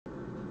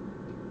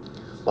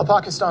Well,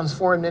 Pakistan's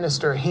Foreign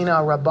Minister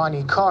Hina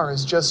Rabbani Kar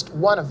is just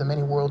one of the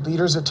many world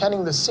leaders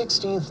attending the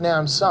 16th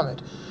NAM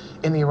summit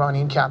in the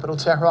Iranian capital,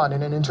 Tehran.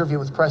 In an interview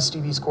with Press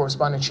TV's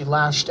correspondent, she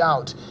lashed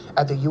out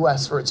at the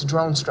U.S. for its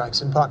drone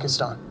strikes in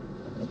Pakistan.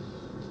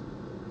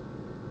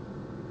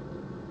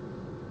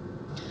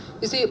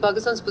 You see,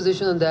 Pakistan's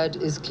position on that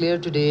is clear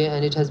today,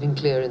 and it has been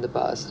clear in the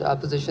past. Our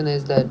position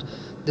is that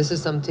this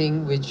is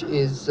something which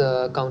is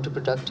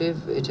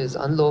counterproductive, it is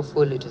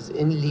unlawful, it is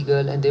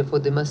illegal, and therefore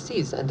they must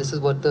cease. And this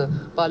is what the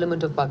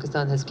Parliament of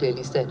Pakistan has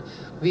clearly said.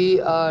 We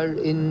are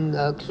in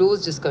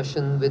close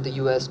discussion with the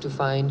US to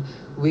find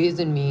ways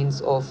and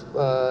means of,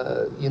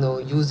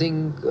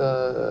 using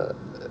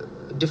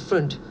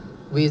different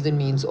ways and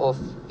means of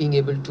being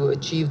able to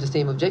achieve the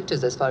same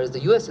objectives as far as the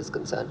US is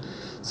concerned.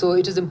 So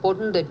it is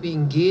important that we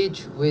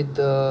engage with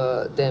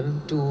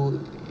them to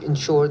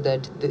ensure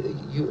that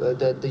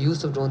the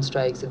use of drone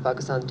strikes in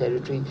Pakistan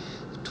territory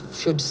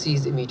should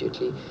cease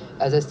immediately.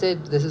 As I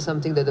said, this is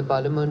something that the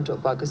Parliament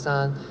of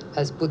Pakistan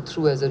has put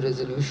through as a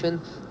resolution.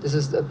 This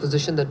is a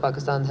position that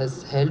Pakistan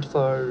has held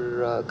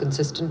for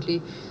consistently.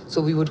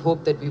 So we would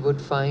hope that we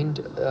would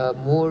find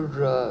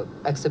more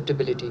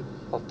acceptability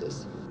of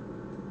this.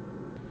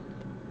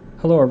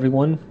 Hello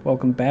everyone,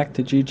 welcome back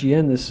to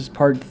GGN. This is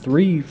part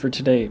 3 for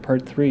today,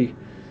 part 3.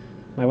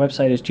 My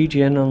website is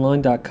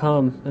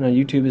ggnonline.com, and on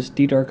YouTube is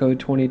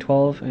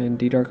ddarko2012 and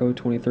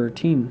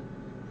ddarko2013.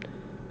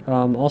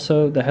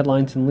 Also, the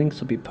headlines and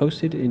links will be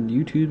posted in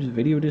YouTube's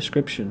video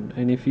description.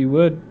 And if you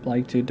would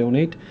like to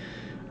donate,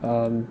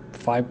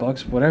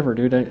 $5, whatever,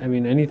 dude, I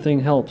mean, anything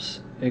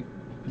helps. It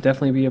would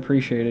definitely be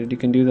appreciated. You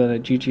can do that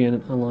at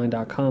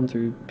ggnonline.com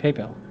through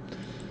PayPal.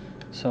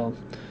 So,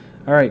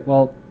 alright,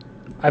 well,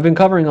 I've been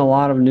covering a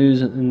lot of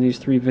news in these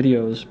 3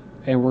 videos,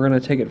 and we're going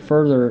to take it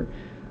further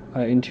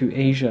into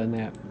Asia and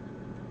that.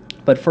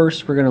 But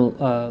first, we're going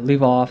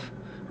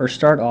to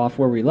start off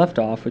where we left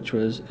off, which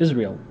was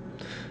Israel.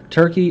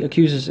 Turkey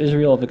accuses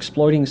Israel of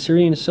exploiting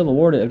Syrian civil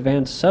war to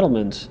advance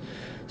settlements.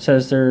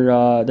 Says they're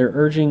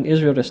urging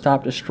Israel to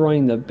stop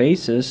destroying the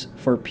basis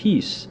for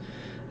peace.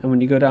 And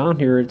when you go down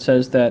here, it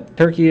says that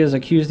Turkey has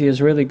accused the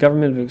Israeli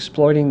government of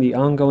exploiting the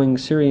ongoing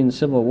Syrian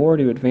civil war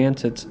to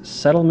advance its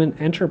settlement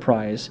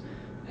enterprise,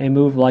 a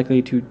move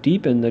likely to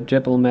deepen the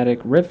diplomatic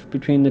rift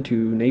between the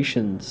two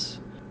nations.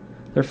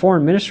 Their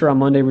foreign minister on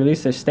Monday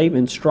released a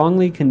statement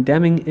strongly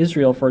condemning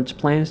Israel for its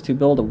plans to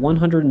build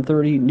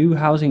 130 new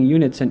housing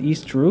units in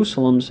East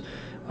Jerusalem's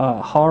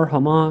Har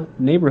Hama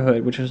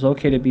neighborhood, which is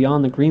located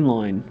beyond the Green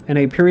Line, in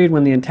a period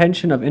when the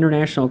attention of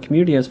international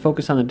community has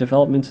focused on the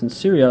developments in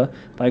Syria.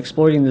 By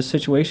exploiting the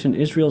situation,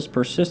 Israel's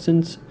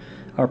persistent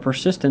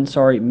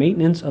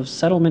maintenance of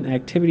settlement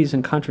activities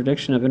in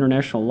contradiction of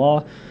international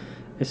law,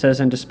 it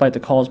says, and despite the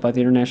calls by the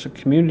international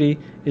community,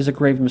 is a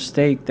grave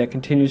mistake that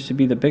continues to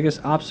be the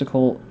biggest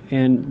obstacle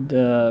in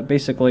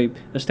basically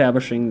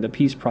establishing the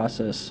peace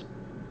process.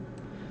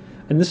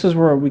 And this is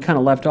where we kind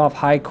of left off.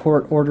 High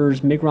Court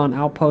orders Migron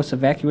outposts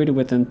evacuated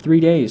within 3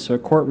 days. So a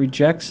court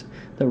rejects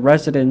the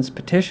residents'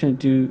 petition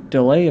to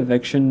delay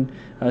eviction,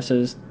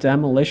 says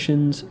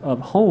demolitions of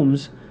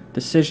homes.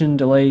 Decision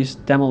delays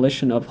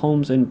demolition of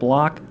homes in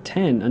Block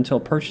 10 until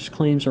purchase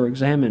claims are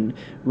examined.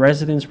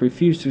 Residents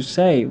refuse to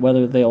say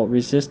whether they'll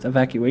resist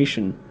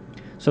evacuation.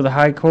 So the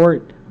High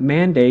Court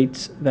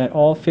mandates that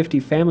all 50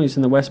 families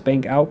in the West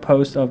Bank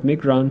outpost of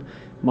Migron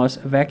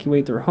must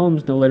evacuate their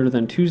homes no later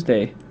than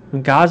Tuesday.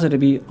 And Gaza to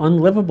be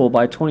unlivable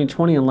by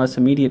 2020 unless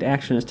immediate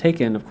action is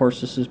taken. Of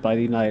course, this is by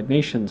the United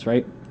Nations,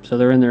 right? So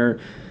they're in there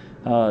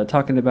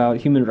talking about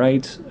human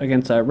rights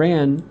against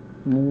Iran.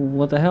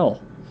 What the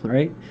hell,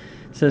 right?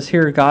 It says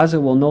here, Gaza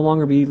will no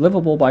longer be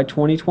livable by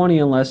 2020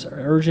 unless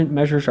urgent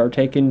measures are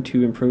taken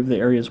to improve the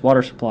area's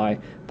water supply,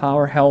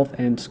 power, health,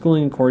 and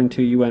schooling, according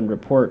to a UN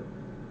report.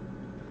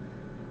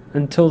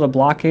 Until the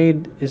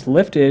blockade is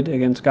lifted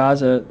against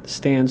Gaza,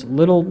 stands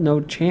no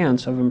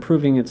chance of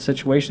improving its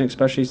situation,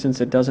 especially since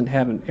it doesn't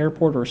have an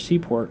airport or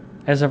seaport.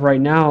 As of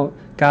right now,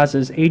 Gaza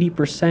is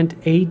 80%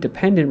 aid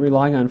dependent,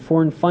 relying on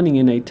foreign funding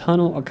in a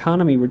tunnel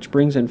economy which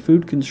brings in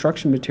food,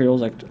 construction materials,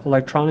 like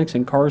electronics,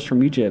 and cars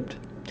from Egypt.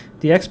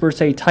 The experts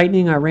say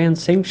tightening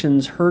Iran's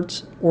sanctions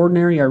hurts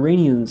ordinary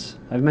Iranians.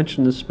 I've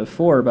mentioned this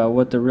before about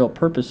what the real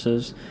purpose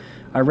is.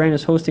 Iran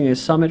is hosting a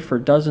summit for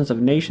dozens of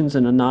nations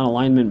in a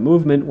non-alignment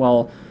movement,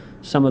 while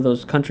some of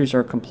those countries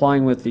are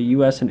complying with the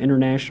U.S. and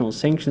international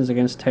sanctions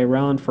against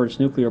Tehran for its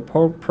nuclear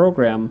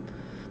program.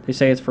 They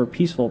say it's for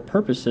peaceful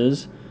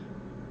purposes,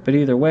 but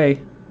either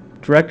way,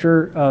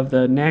 Director of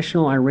the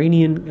National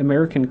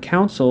Iranian-American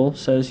Council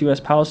says U.S.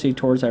 policy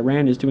towards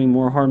Iran is doing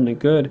more harm than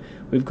good.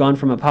 We've gone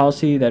from a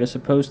policy that is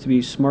supposed to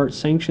be smart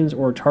sanctions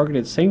or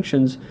targeted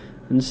sanctions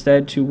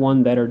instead to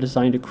one that are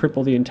designed to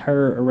cripple the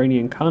entire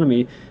Iranian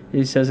economy.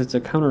 He says it's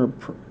a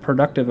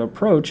counterproductive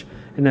approach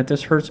and that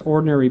this hurts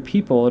ordinary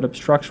people. It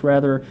obstructs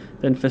rather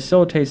than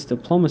facilitates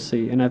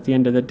diplomacy, and at the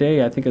end of the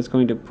day, I think it's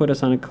going to put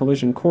us on a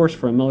collision course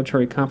for a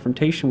military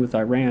confrontation with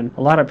Iran.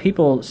 A lot of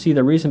people see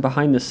the reason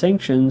behind the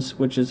sanctions,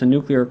 which is a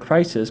nuclear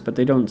crisis, but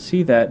they don't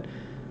see that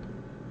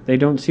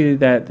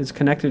it's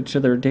connected to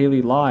their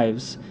daily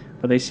lives.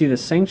 but they see the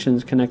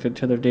sanctions connected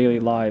to their daily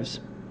lives.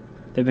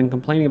 They've been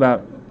complaining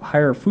about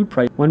higher food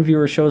prices. One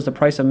viewer shows the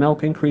price of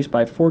milk increased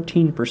by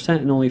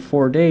 14% in only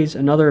 4 days.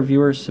 Another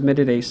viewer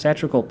submitted a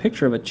satirical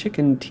picture of a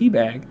chicken tea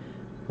bag,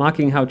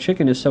 mocking how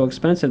chicken is so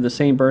expensive the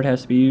same bird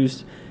has to be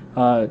used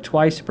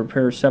twice to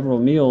prepare several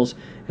meals.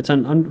 It's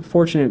an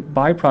unfortunate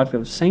byproduct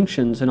of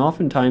sanctions, and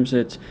oftentimes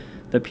it's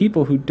the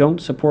people who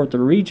don't support the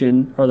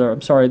region, or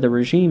the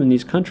regime in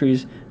these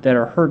countries, that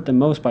are hurt the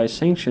most by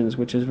sanctions,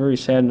 which is very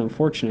sad and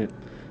unfortunate.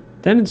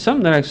 Then it's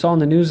something that I saw in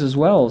the news as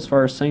well as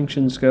far as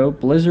sanctions go.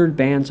 Blizzard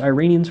bans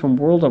Iranians from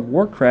World of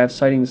Warcraft,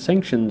 citing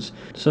sanctions.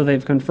 So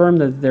they've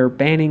confirmed that they're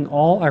banning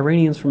all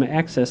Iranians from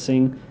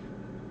accessing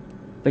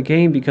the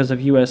game because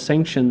of U.S.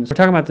 sanctions. We're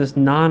talking about this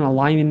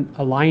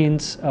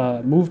non-alliance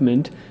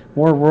movement.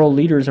 More world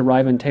leaders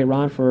arrive in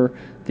Tehran for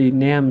the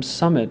NAM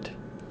summit.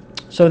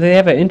 So they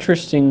have an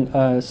interesting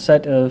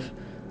set of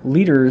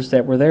leaders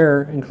that were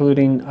there,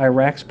 including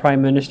Iraq's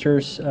prime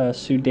ministers,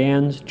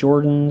 Sudan's,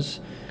 Jordan's,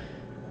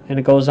 and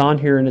it goes on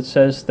here and it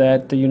says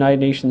that the United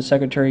Nations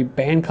Secretary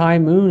Ban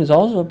Ki-moon has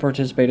also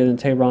participated in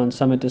the Tehran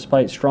summit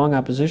despite strong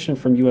opposition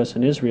from U.S.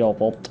 and Israel.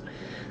 Well,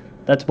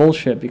 that's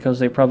bullshit, because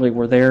they probably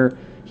were there.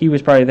 He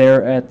was probably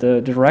there at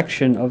the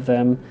direction of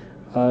them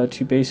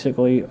to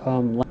basically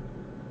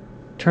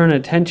turn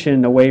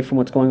attention away from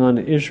what's going on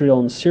in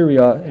Israel and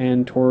Syria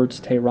and towards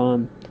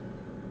Tehran.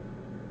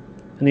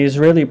 And the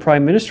Israeli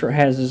Prime Minister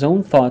has his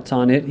own thoughts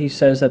on it. He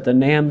says that the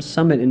NAM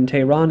summit in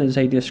Tehran is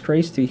a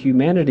disgrace to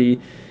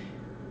humanity.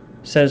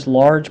 Says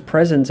large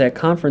presence at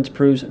conference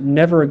proves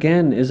never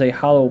again is a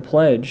hollow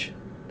pledge.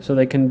 So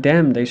they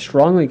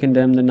strongly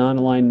condemn the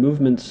non-aligned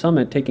movement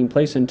summit taking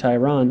place in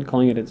Tehran,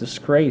 calling it a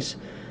disgrace.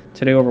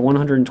 Today, over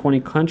 120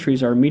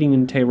 countries are meeting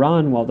in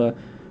Tehran while the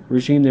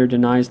regime there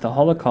denies the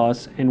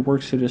Holocaust and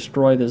works to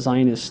destroy the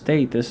Zionist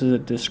state. This is a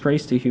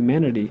disgrace to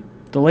humanity.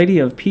 The Lady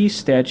of Peace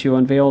statue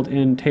unveiled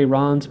in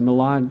Tehran's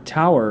Milad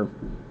Tower.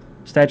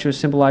 Statue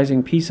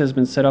symbolizing peace has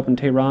been set up in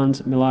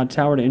Tehran's Milad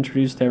Tower to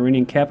introduce the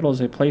Iranian capital as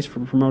a place for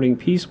promoting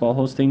peace while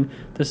hosting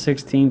the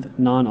 16th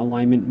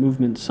Non-Alignment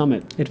Movement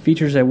Summit. It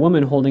features a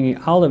woman holding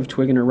an olive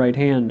twig in her right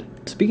hand.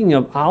 Speaking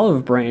of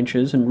olive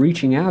branches and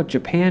reaching out,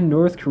 Japan and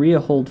North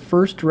Korea hold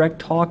first direct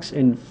talks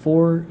in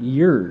 4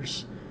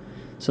 years.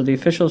 So the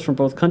officials from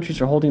both countries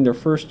are holding their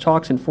first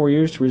talks in 4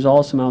 years to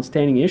resolve some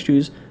outstanding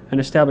issues and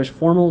establish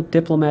formal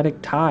diplomatic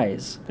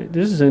ties.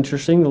 This is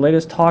interesting. The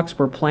latest talks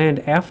were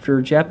planned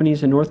after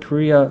Japanese and North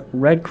Korea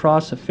Red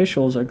Cross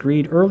officials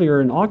agreed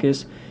earlier in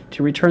August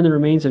to return the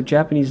remains of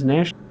Japanese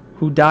nationals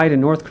who died in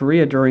North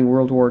Korea during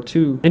World War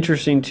II.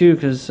 Interesting too,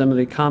 because some of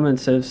the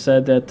comments have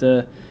said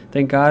that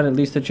thank God at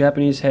least the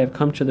Japanese have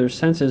come to their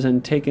senses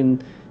and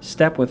taken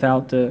step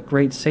without the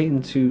great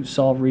Satan to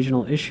solve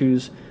regional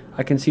issues.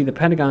 I can see the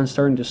Pentagon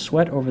starting to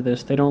sweat over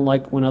this. They don't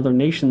like when other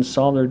nations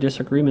solve their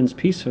disagreements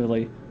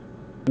peacefully.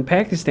 In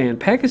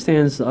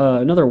Pakistan's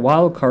another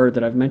wild card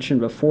that I've mentioned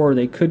before.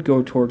 They could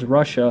go towards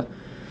Russia,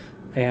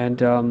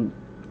 and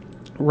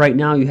right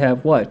now you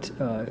have what?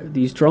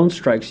 These drone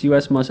strikes.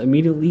 U.S. must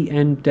immediately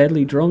end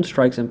deadly drone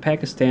strikes in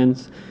Pakistan,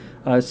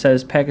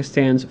 says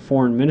Pakistan's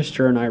foreign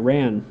minister in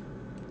Iran.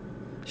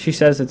 She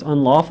says it's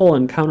unlawful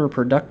and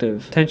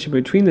counterproductive. Tension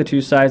between the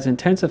two sides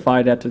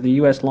intensified after the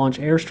U.S. launched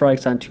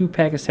airstrikes on 2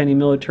 Pakistani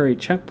military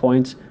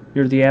checkpoints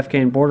near the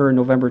Afghan border in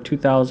November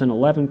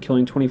 2011,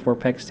 killing 24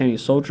 Pakistani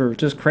soldiers.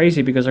 Just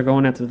crazy, because they're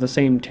going after the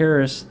same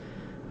terrorists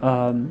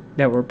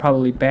that were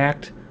probably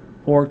backed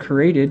or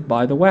created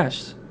by the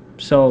West.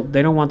 So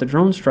they don't want the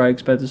drone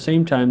strikes, but at the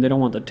same time, they don't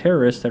want the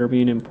terrorists that are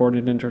being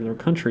imported into their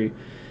country.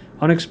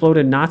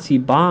 Unexploded Nazi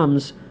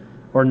bombs,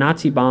 or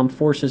Nazi bomb,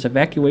 forces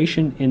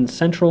evacuation in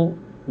central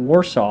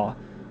Warsaw.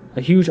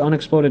 A huge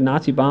unexploded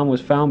Nazi bomb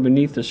was found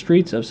beneath the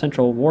streets of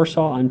central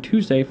Warsaw on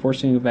Tuesday,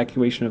 forcing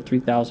evacuation of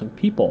 3,000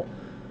 people.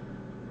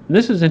 And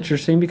this is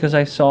interesting because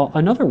I saw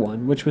another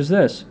one, which was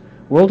this.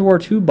 World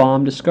War II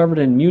bomb discovered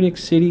in Munich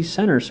city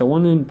center. So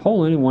one in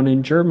Poland and one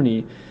in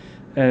Germany.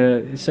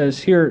 It says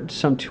here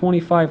some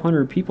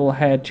 2,500 people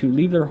had to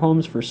leave their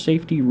homes for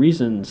safety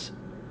reasons.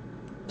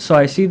 So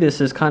I see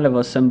this as kind of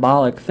a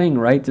symbolic thing,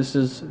 right? This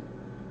is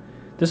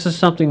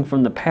something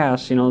from the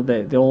past, you know,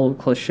 the old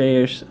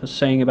cliche-ish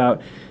saying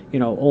about, you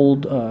know,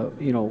 old,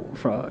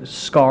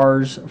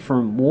 scars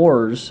from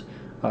wars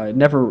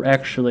never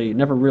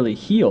really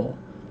heal.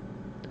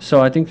 So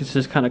I think this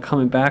is kind of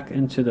coming back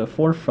into the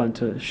forefront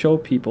to show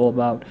people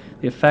about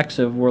the effects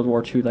of World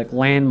War II, like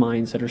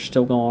landmines that are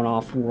still going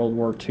off from World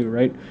War II,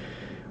 right?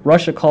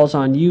 Russia calls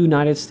on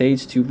United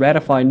States to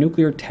ratify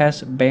nuclear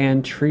test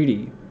ban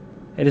treaty.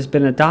 It has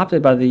been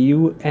adopted by the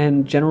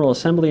UN General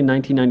Assembly in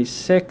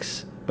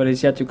 1996, but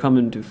is yet to come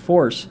into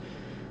force.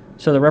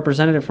 So the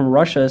representative from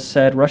Russia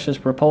said Russia's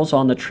proposal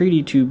on the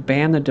treaty to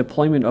ban the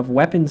deployment of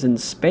weapons in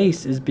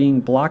space is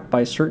being blocked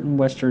by certain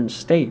Western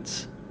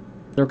states.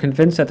 They're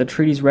convinced that the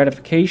treaty's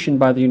ratification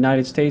by the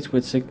United States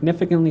would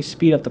significantly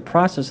speed up the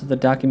process of the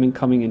document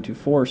coming into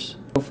force.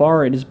 So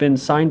far, it has been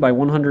signed by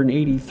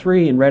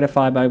 183 and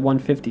ratified by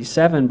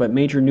 157, but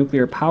major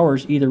nuclear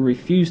powers either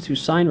refuse to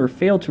sign or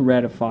fail to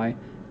ratify.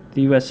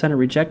 The U.S. Senate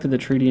rejected the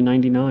treaty in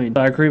 '99.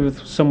 I agree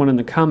with someone in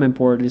the comment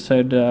board who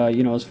said,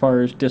 as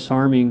far as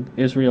disarming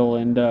Israel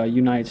and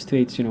United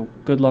States,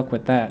 good luck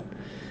with that.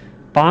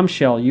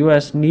 Bombshell,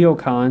 U.S.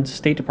 neocons,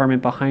 State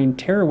Department behind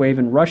terror wave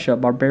in Russia,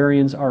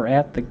 barbarians are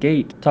at the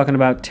gate. Talking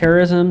about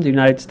terrorism, the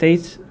United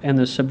States, and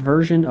the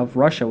subversion of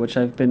Russia, which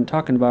I've been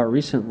talking about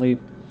recently.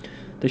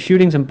 The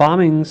shootings and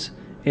bombings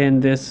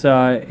in this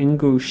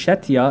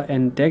Ingushetia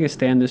and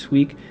Dagestan this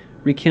week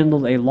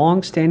rekindled a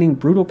long-standing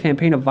brutal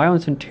campaign of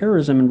violence and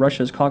terrorism in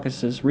Russia's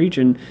Caucasus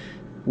region,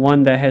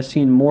 one that has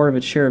seen more of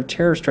its share of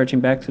terror stretching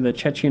back to the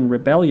Chechen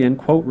rebellion,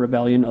 quote,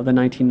 rebellion of the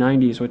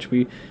 1990s, which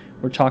we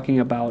were talking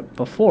about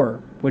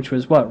before, which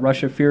was what?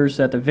 Russia fears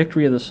that the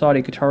victory of the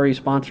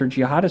Saudi-Qatari-sponsored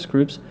jihadist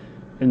groups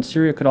in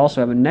Syria could also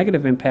have a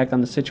negative impact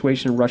on the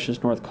situation in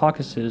Russia's North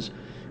Caucasus,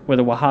 where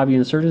the Wahhabi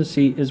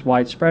insurgency is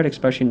widespread,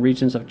 especially in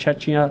regions of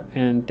Chechnya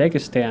and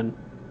Dagestan.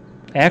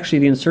 Actually,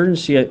 the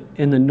insurgency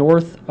in the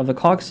north of the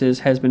Caucasus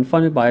has been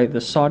funded by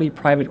the Saudi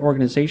private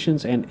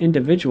organizations and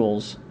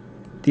individuals.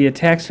 The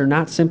attacks are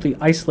not simply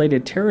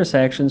isolated terrorist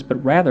actions,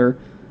 but rather,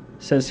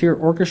 says here,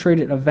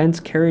 orchestrated events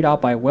carried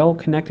out by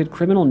well-connected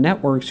criminal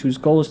networks whose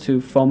goal is to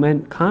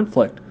foment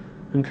conflict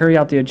and carry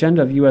out the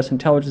agenda of U.S.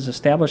 intelligence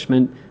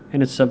establishment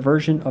and its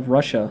subversion of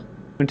Russia.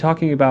 When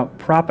talking about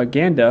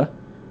propaganda,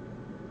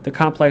 the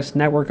complex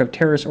network of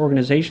terrorist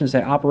organizations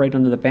that operate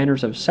under the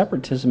banners of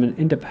separatism and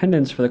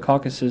independence for the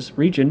Caucasus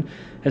region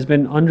has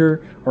been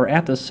under or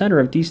at the center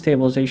of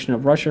destabilization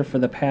of Russia for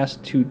the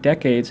past 2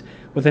 decades.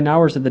 Within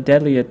hours of the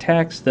deadly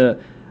attacks, the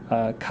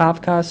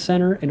Kavkaz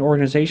Center, an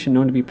organization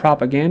known to be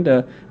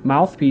propaganda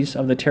mouthpiece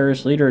of the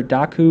terrorist leader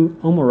Daku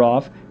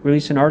Umarov,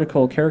 released an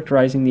article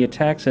characterizing the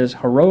attacks as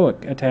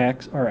heroic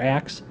attacks or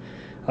acts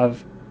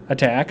of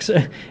attacks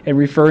and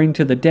referring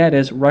to the dead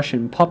as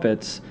Russian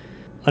puppets.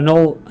 And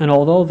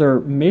although their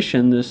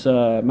mission, this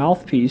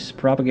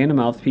propaganda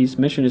mouthpiece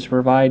mission, is to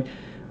provide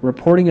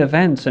reporting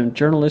events and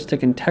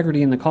journalistic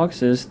integrity in the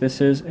Caucasus,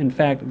 this is in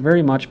fact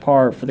very much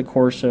par for the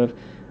course of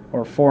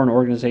for an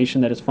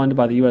organization that is funded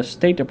by the U.S.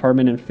 State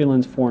Department and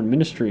Finland's Foreign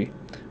Ministry.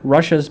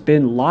 Russia's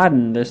bin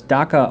Laden, this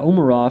Daka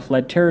Umarov,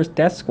 led terrorist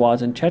death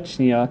squads in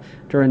Chechnya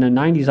during the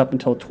 90s up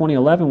until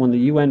 2011, when the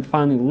UN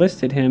finally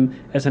listed him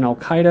as an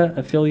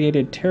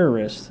al-Qaeda-affiliated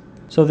terrorist.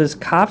 So this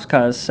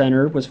Kavkaz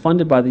Center was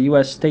funded by the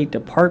U.S. State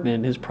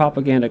Department, his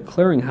propaganda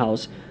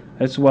clearinghouse,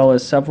 as well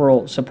as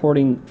several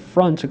supporting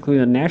fronts,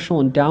 including the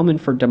National Endowment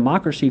for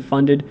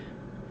Democracy-funded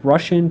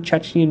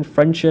Russian-Chechen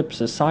Friendship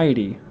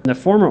Society. The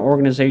former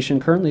organization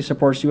currently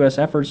supports U.S.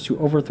 efforts to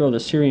overthrow the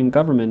Syrian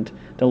government.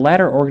 The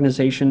latter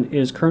organization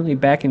is currently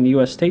backing the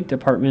U.S. State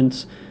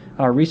Department's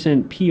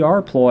recent PR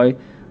ploy,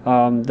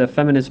 the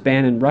feminist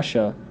ban in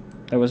Russia,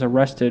 that was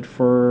arrested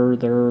for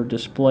their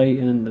display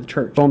in the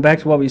church. Going back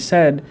to what we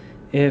said,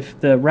 if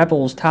the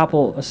rebels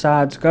topple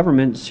Assad's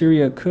government,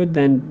 Syria could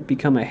then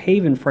become a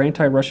haven for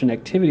anti-Russian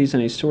activities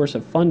and a source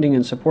of funding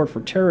and support for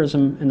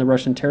terrorism in the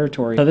Russian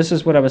territory. So this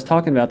is what I was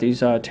talking about, these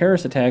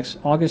terrorist attacks.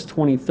 August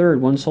 23rd,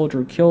 1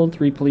 soldier killed,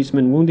 3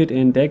 policemen wounded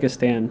in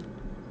Dagestan.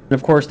 And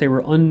of course, they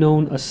were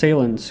unknown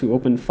assailants who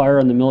opened fire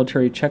on the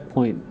military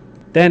checkpoint.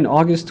 Then,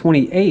 August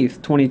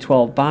 28th,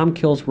 2012, bomb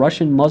kills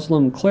Russian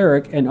Muslim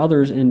cleric and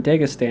others in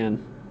Dagestan.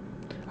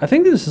 I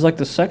think this is like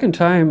the second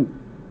time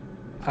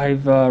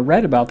I've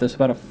read about this,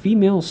 about a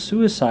female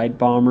suicide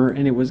bomber,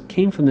 and it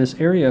came from this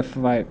area, if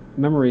my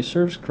memory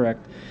serves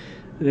correct.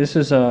 This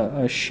is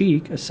a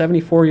sheikh, a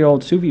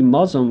 74-year-old Sufi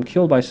Muslim,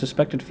 killed by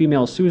suspected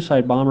female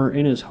suicide bomber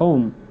in his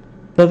home.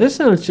 So this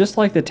sounds just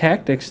like the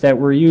tactics that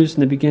were used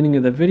in the beginning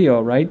of the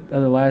video, right?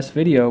 The last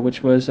video,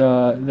 which was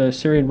the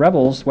Syrian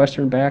rebels,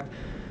 Western-backed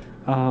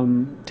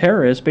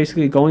terrorists,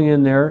 basically going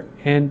in there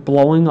and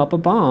blowing up a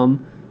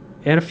bomb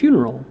at a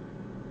funeral,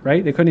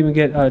 right? They couldn't even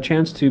get a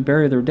chance to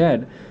bury their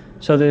dead.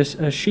 So this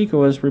sheikh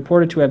was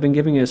reported to have been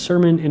giving a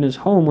sermon in his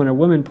home when a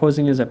woman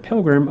posing as a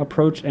pilgrim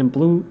approached and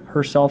blew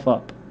herself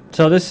up.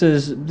 So this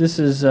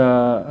is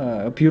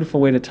a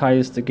beautiful way to tie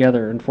this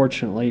together,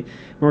 unfortunately.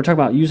 When we're talking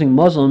about using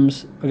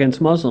Muslims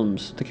against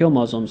Muslims to kill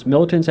Muslims,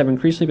 militants have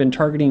increasingly been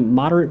targeting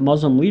moderate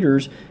Muslim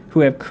leaders who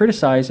have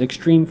criticized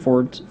extreme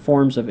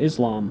forms of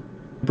Islam.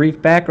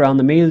 Brief background,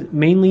 the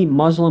mainly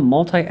Muslim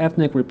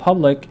multi-ethnic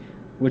republic,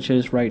 which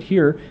is right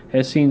here,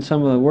 has seen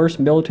some of the worst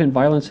militant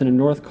violence in the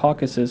North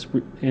Caucasus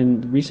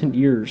in recent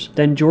years.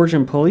 Then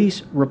Georgian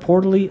police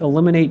reportedly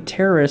eliminate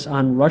terrorists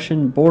on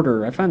Russian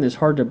border. I find this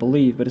hard to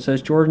believe, but it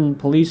says Georgian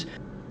police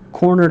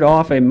cornered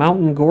off a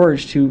mountain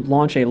gorge to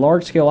launch a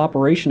large-scale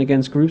operation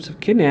against groups of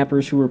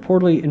kidnappers who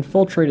reportedly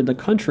infiltrated the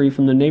country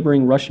from the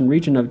neighboring Russian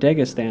region of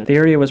Dagestan. The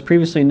area was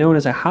previously known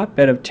as a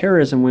hotbed of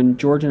terrorism when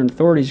Georgian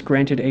authorities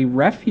granted a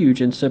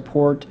refuge and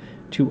support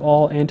to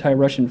all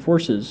anti-Russian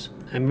forces.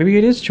 And maybe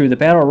it is true. The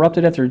battle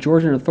erupted after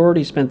Georgian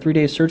authorities spent 3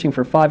 days searching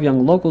for 5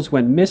 young locals who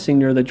went missing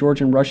near the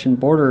Georgian-Russian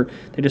border.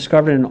 They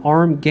discovered an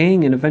armed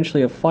gang and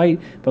eventually a fight,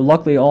 but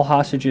luckily all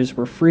hostages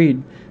were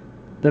freed.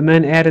 The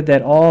men added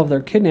that all of their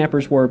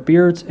kidnappers wore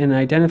beards, an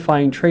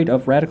identifying trait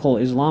of radical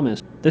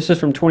Islamists. This is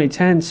from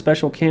 2010.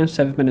 Special camps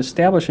have been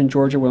established in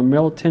Georgia where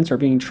militants are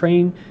being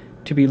trained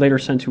to be later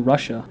sent to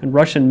Russia. And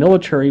Russian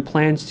military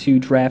plans to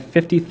draft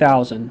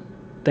 50,000